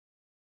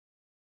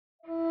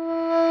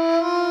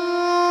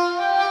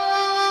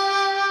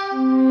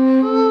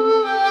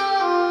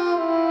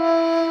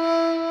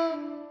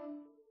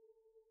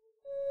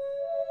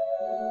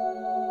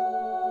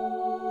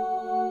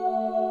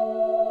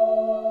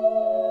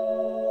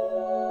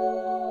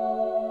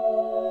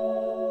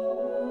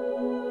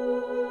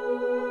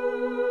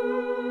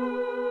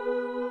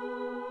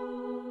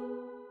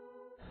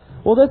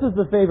Well, this is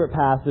the favorite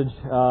passage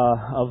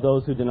of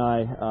those who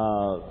deny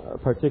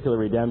particular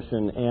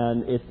redemption,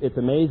 and it's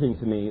amazing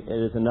to me. It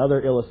is another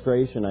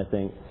illustration, I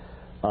think,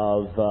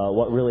 of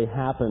what really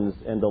happens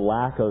and the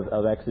lack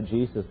of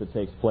exegesis that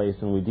takes place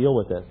when we deal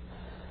with this.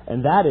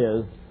 And that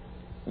is,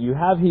 you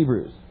have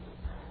Hebrews.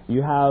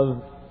 You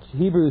have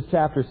Hebrews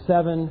chapter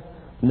 7,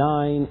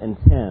 9, and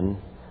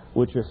 10,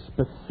 which are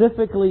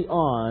specifically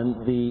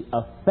on the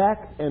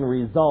effect and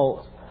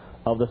result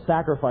of the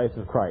sacrifice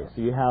of Christ.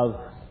 So you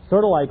have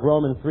sort of like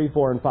Romans 3,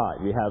 4, and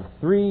 5. You have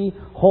 3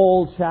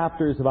 whole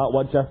chapters about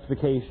what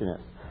justification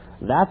is.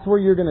 That's where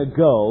you're going to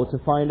go to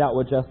find out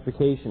what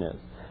justification is.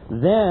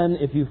 Then,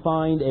 if you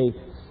find a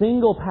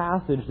single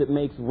passage that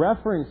makes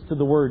reference to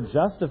the word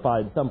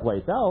justified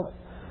someplace else,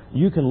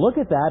 you can look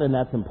at that, and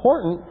that's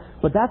important,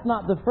 but that's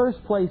not the first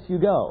place you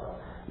go.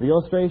 The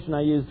illustration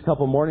I used a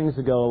couple mornings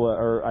ago,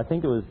 or I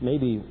think it was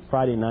maybe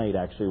Friday night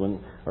actually,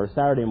 or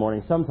Saturday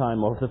morning,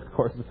 sometime over the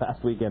course of the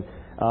past weekend,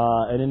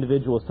 an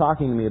individual was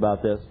talking to me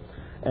about this.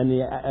 And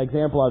the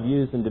example I've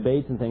used in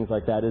debates and things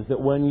like that is that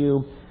when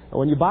you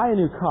buy a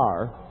new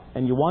car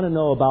and you want to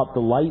know about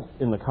the lights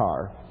in the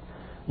car,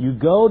 you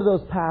go to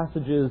those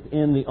passages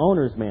in the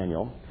owner's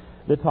manual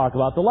that talk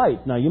about the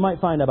lights. Now, you might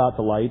find about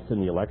the lights in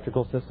the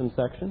electrical system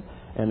section,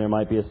 and there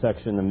might be a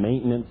section in the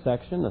maintenance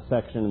section, a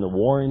section in the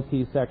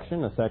warranty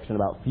section, a section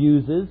about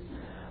fuses.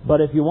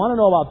 But if you want to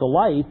know about the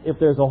lights, if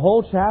there's a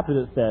whole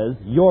chapter that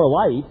says, your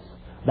lights,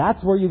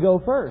 that's where you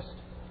go first.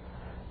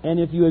 And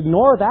if you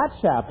ignore that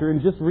chapter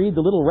and just read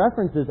the little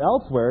references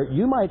elsewhere,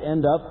 you might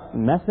end up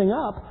messing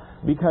up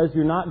because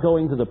you're not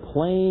going to the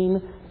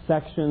plain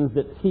sections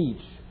that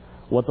teach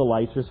what the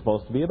lights are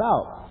supposed to be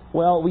about.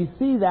 Well, we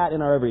see that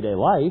in our everyday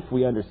life.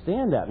 We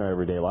understand that in our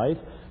everyday life.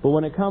 But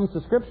when it comes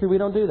to Scripture, we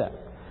don't do that.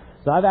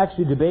 So I've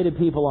actually debated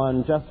people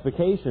on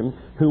justification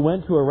who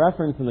went to a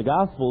reference in the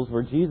Gospels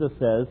where Jesus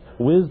says,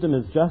 wisdom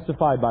is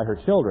justified by her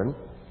children,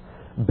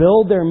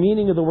 build their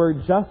meaning of the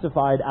word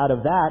justified out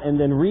of that, and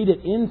then read it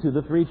into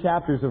the 3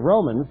 chapters of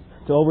Romans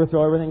to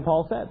overthrow everything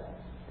Paul said.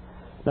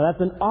 Now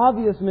that's an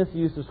obvious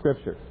misuse of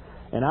Scripture.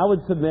 And I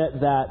would submit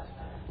that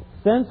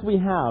since we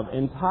have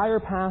entire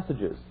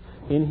passages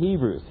in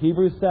Hebrews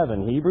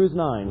 7, Hebrews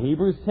 9,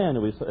 Hebrews 10,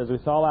 as we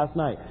saw last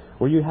night,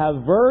 where you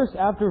have verse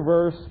after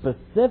verse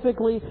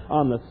specifically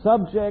on the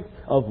subject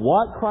of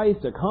what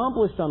Christ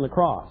accomplished on the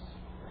cross,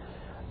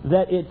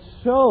 that it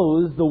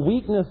shows the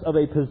weakness of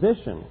a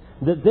position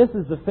that this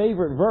is the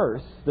favorite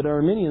verse that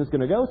Arminian is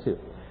going to go to.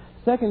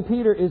 2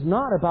 Peter is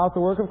not about the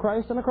work of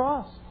Christ on the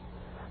cross.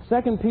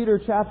 2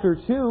 Peter chapter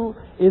 2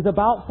 is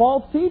about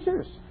false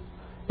teachers.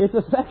 It's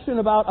a section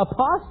about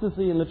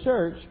apostasy in the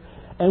church,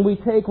 and we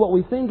take what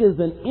we think is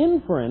an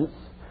inference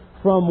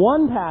from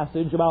one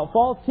passage about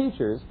false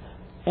teachers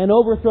and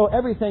overthrow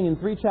everything in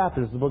 3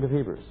 chapters of the book of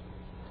Hebrews.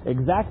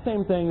 Exact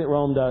same thing that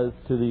Rome does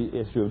to the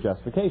issue of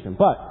justification.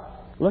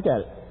 But, look at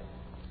it.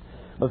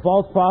 But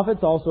false prophets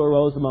also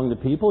arose among the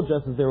people,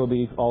 just as there will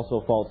be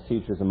also false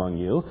teachers among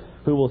you,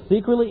 who will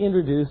secretly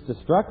introduce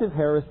destructive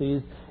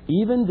heresies,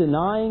 even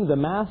denying the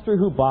master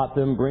who bought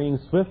them, bringing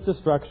swift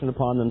destruction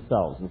upon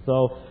themselves. And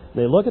so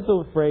they look at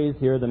the phrase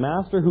here, the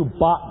master who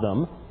bought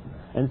them,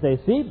 and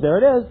say, see, there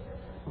it is.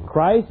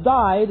 Christ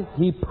died.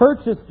 He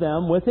purchased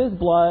them with His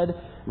blood.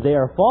 They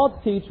are false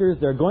teachers.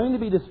 They're going to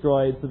be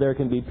destroyed. So there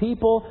can be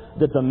people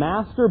that the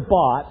master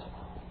bought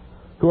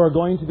who are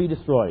going to be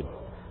destroyed.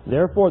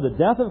 Therefore, the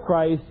death of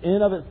Christ in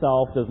and of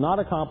itself does not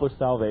accomplish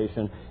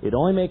salvation. It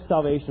only makes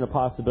salvation a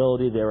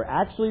possibility. They were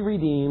actually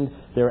redeemed.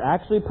 They were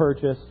actually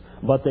purchased,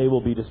 but they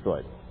will be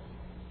destroyed.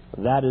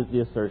 That is the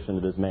assertion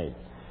that is made.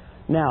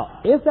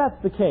 Now, if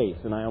that's the case,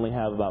 and I only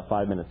have about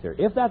 5 minutes here,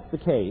 if that's the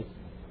case,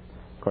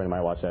 according to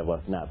my watch I have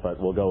less than that,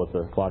 but we'll go with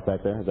the clock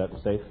back there. Is that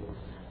safe?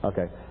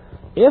 Okay.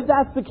 If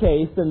that's the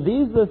case, then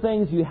these are the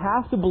things you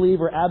have to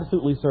believe are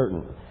absolutely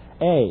certain.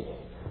 A,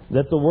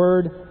 that the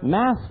word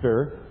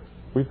master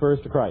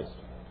refers to Christ.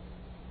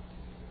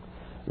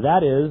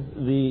 That is,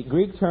 the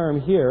Greek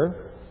term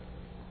here,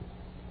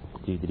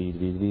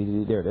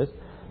 there it is,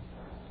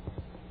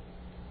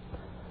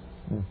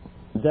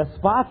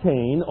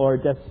 despotein or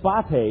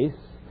despotes,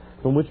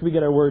 from which we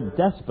get our word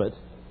despot,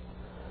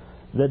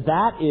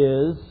 that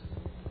is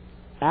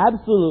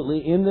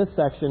absolutely in this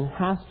section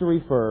has to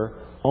refer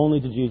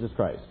only to Jesus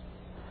Christ.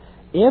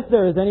 If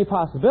there is any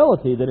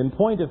possibility that in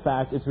point of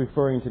fact it's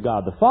referring to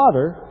God the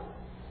Father,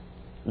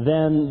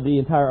 then the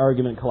entire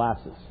argument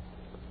collapses.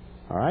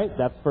 All right?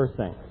 That's the first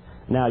thing.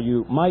 Now,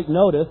 you might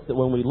notice that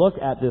when we look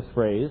at this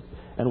phrase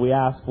and we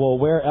ask, well,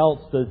 where else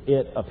does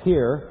it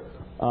appear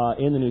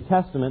in the New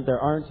Testament? There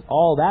aren't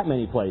all that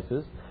many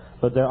places,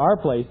 but there are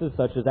places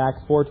such as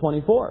Acts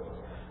 4:24,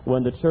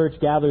 when the church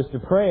gathers to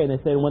pray, and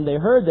they say, when they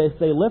heard this,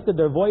 they lifted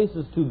their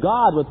voices to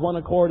God with one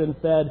accord and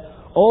said,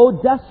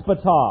 O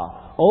despota,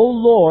 O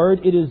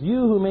Lord, it is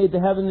you who made the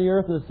heaven, the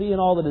earth, and the sea, and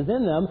all that is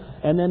in them.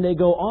 And then they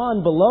go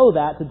on below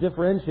that to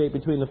differentiate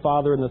between the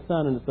Father and the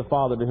Son, and it's the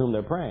Father to whom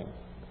they're praying.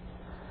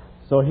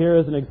 So here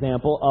is an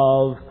example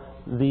of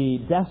the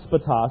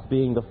despotos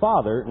being the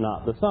Father,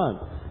 not the Son.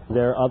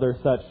 There are other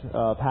such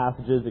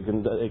passages. It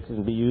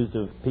can be used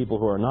of people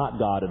who are not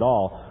God at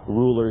all,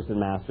 rulers and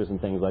masters and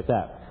things like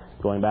that.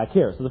 Going back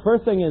here. So the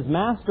first thing is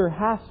master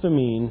has to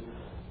mean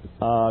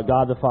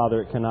God the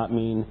Father. It cannot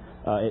mean,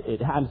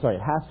 it has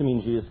to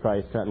mean Jesus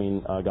Christ. It cannot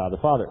mean God the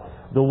Father.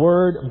 The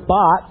word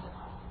bot,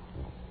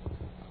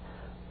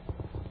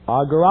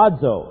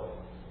 agorazo.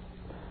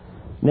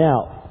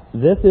 Now,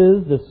 this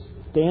is the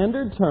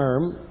standard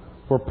term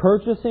for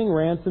purchasing,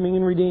 ransoming,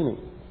 and redeeming.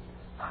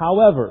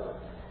 However,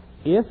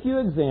 if you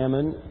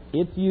examine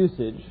its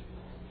usage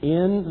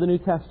in the New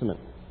Testament,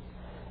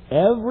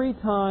 every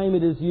time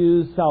it is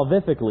used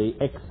salvifically,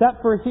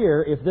 except for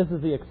here, if this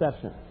is the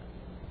exception,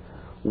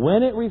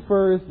 when it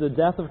refers to the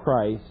death of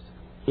Christ,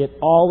 it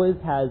always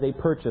has a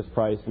purchase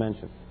price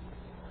mentioned.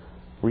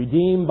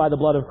 Redeemed by the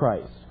blood of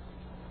Christ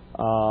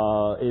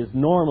is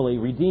normally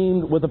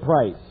redeemed with a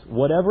price,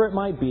 whatever it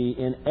might be.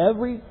 In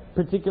every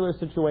particular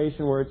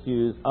situation where it's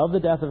used of the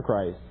death of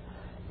Christ,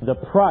 the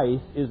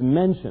price is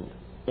mentioned,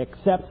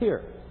 except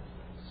here.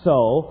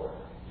 So,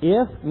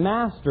 if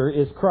master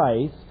is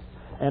Christ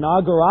and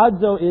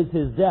agorazo is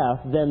his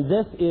death, then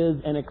this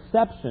is an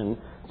exception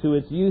to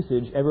its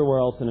usage everywhere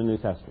else in the New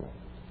Testament.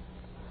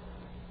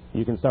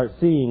 You can start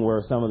seeing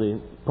where some of the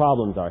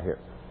problems are here.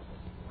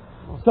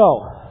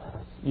 So,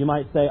 you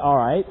might say, all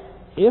right,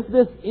 if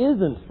this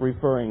isn't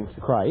referring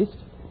to Christ,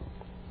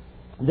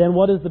 then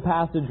what is the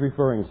passage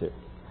referring to?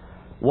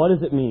 What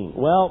does it mean?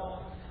 Well,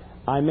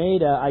 I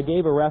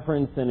gave a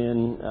reference, and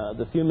in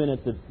the few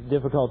minutes it's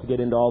difficult to get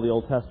into all the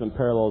Old Testament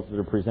parallels that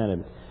are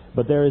presented.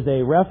 But there is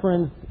a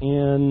reference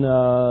in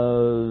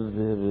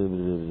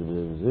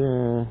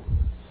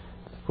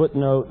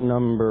footnote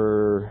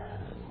number,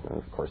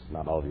 of course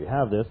not all of you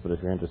have this, but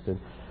if you're interested,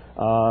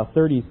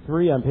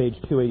 33 on page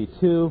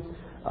 282,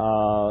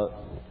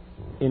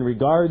 in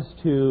regards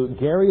to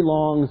Gary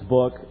Long's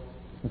book,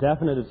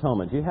 Definite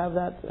Atonement. Do you have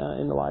that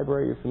in the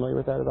library? Are you familiar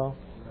with that at all?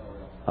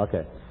 No.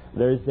 Okay.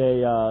 There's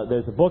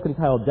a book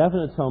entitled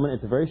Definite Atonement.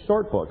 It's a very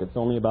short book. It's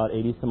only about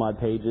 80 some odd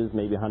pages,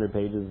 maybe 100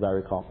 pages as I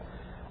recall.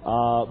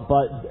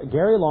 But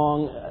Gary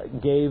Long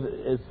gave,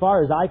 as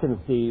far as I can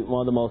see,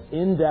 one of the most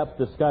in-depth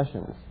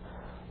discussions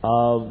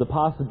of the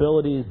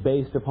possibilities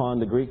based upon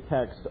the Greek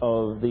text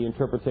of the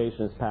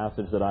interpretation of this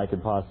passage that I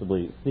could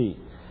possibly see.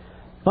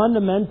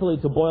 Fundamentally,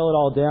 to boil it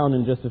all down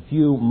in just a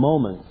few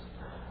moments,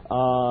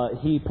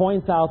 he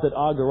points out that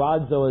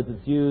agorazo, as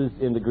it's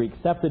used in the Greek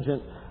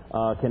Septuagint,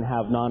 can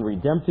have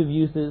non-redemptive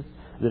uses,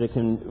 that it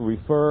can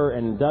refer,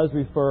 and does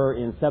refer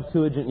in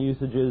Septuagint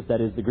usages,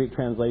 that is the Greek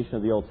translation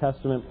of the Old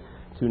Testament,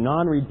 to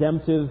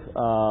non-redemptive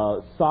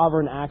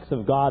sovereign acts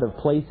of God of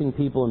placing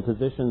people in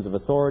positions of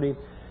authority,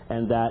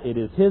 and that it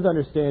is his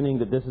understanding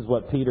that this is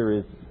what Peter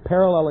is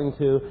paralleling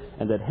to,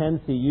 and that hence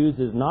he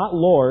uses not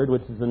Lord,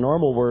 which is the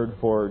normal word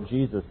for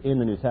Jesus in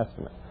the New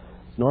Testament.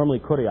 It's normally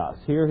kurios.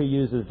 Here he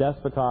uses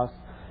despotos,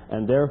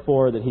 and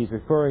therefore that he's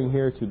referring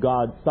here to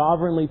God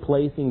sovereignly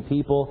placing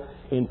people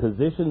in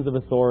positions of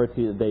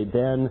authority that they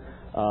then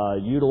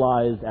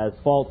utilize as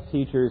false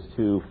teachers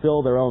to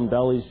fill their own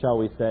bellies, shall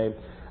we say,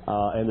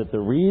 and that the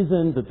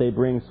reason that they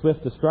bring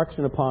swift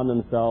destruction upon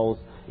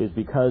themselves is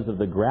because of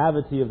the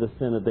gravity of the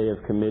sin that they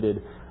have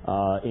committed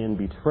in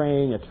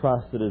betraying a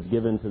trust that is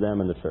given to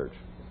them in the church,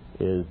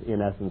 is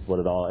in essence what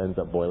it all ends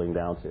up boiling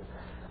down to.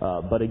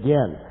 But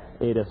again,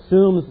 it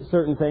assumes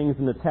certain things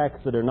in the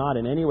text that are not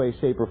in any way,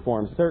 shape, or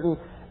form certain,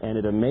 and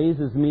it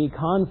amazes me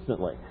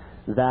constantly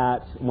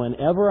that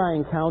whenever I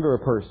encounter a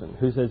person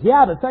who says,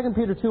 yeah, but 2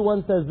 Peter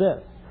 2:1 says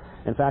this.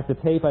 In fact, the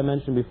tape I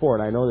mentioned before,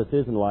 and I know this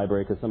is in the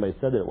library because somebody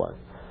said that it was,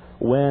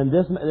 when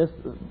this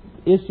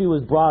issue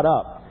was brought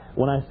up,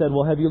 when I said,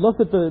 well, have you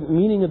looked at the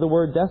meaning of the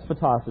word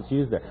despotos that's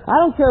used there? I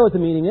don't care what the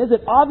meaning is.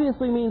 It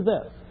obviously means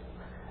this.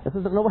 This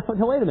is, no,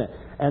 wait a minute.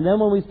 And then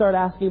when we start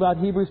asking about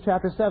Hebrews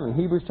chapter 7,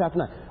 Hebrews chapter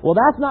 9, well,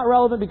 that's not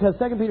relevant because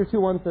 2 Peter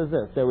 2:1 says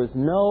this. There was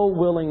no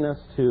willingness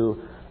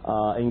to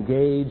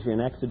engage in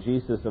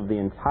exegesis of the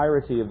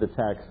entirety of the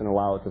text and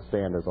allow it to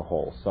stand as a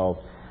whole. So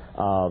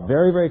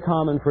very, very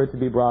common for it to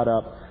be brought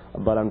up,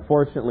 but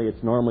unfortunately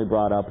it's normally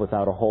brought up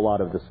without a whole lot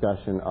of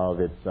discussion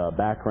of its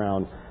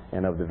background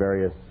and of the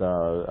various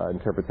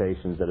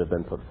interpretations that have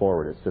been put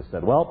forward. It's just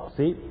said, well,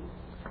 see,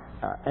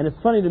 and it's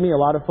funny to me, a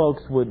lot of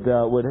folks would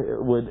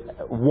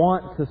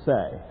want to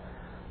say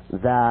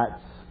that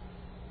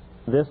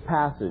this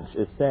passage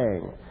is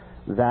saying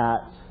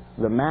that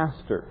the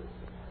master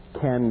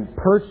can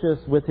purchase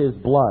with his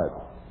blood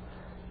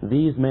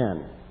these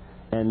men,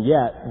 and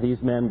yet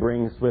these men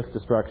bring swift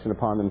destruction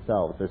upon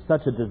themselves. There's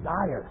such a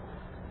desire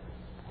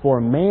for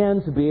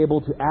man to be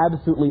able to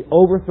absolutely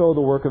overthrow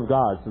the work of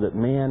God so that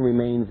man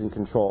remains in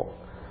control.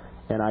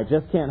 And I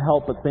just can't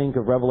help but think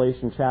of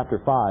Revelation chapter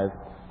 5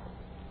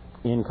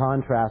 in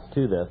contrast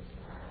to this.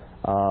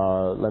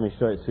 Let me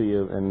show it to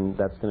you, and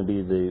that's going to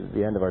be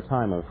the end of our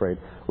time, I'm afraid.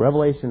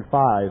 Revelation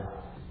 5,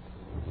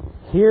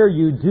 here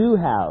you do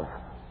have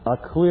a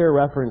clear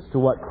reference to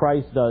what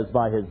Christ does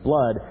by His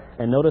blood,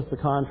 and notice the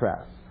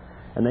contrast.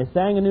 And they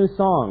sang a new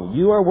song,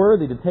 you are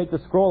worthy to take the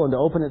scroll and to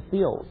open its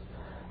seals,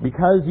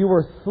 because you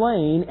were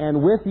slain,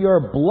 and with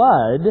your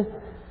blood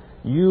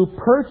you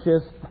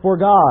purchased for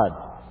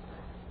God.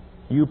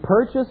 You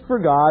purchased for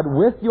God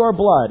with your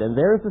blood. And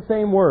there's the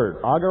same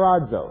word,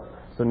 agorazo.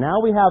 So now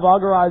we have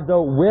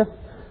agorazo with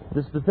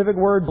the specific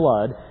word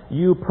blood.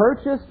 You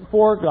purchased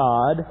for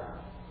God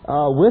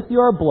with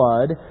your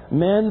blood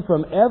men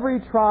from every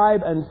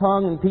tribe and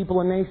tongue and people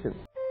and nation.